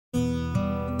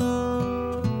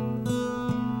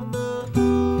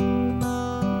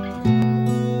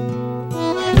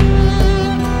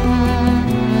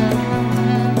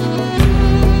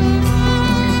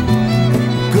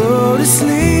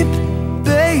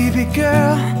baby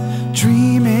girl,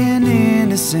 dreaming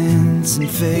innocence and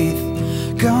faith.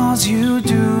 'Cause you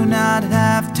do not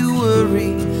have to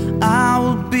worry, I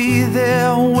will be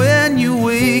there when you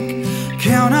wake.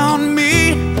 Count on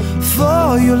me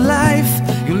for your life,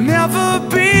 you'll never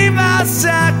be my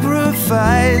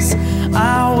sacrifice.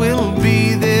 I will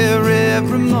be there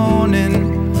every morning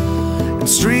and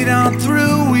straight on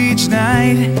through each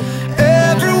night.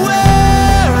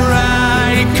 Everywhere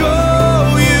I go,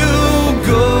 you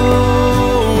go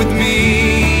with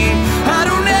me. I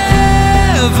don't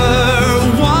ever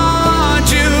want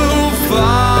you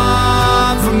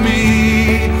far from me.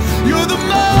 You're the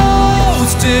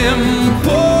most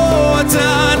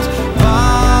important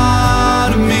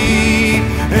part of me,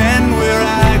 and where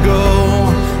I go,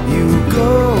 you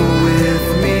go with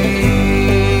me.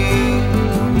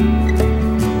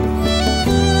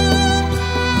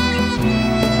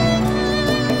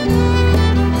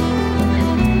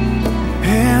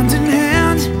 Hand in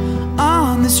hand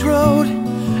on this road,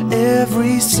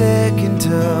 every second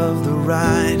of the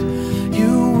ride,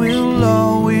 you will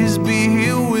always be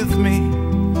here with me.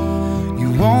 You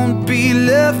won't be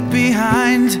left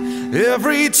behind.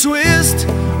 Every twist,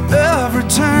 every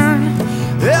turn,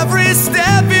 every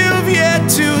step you've yet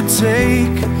to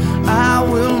take, I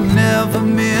will never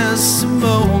miss a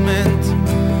moment.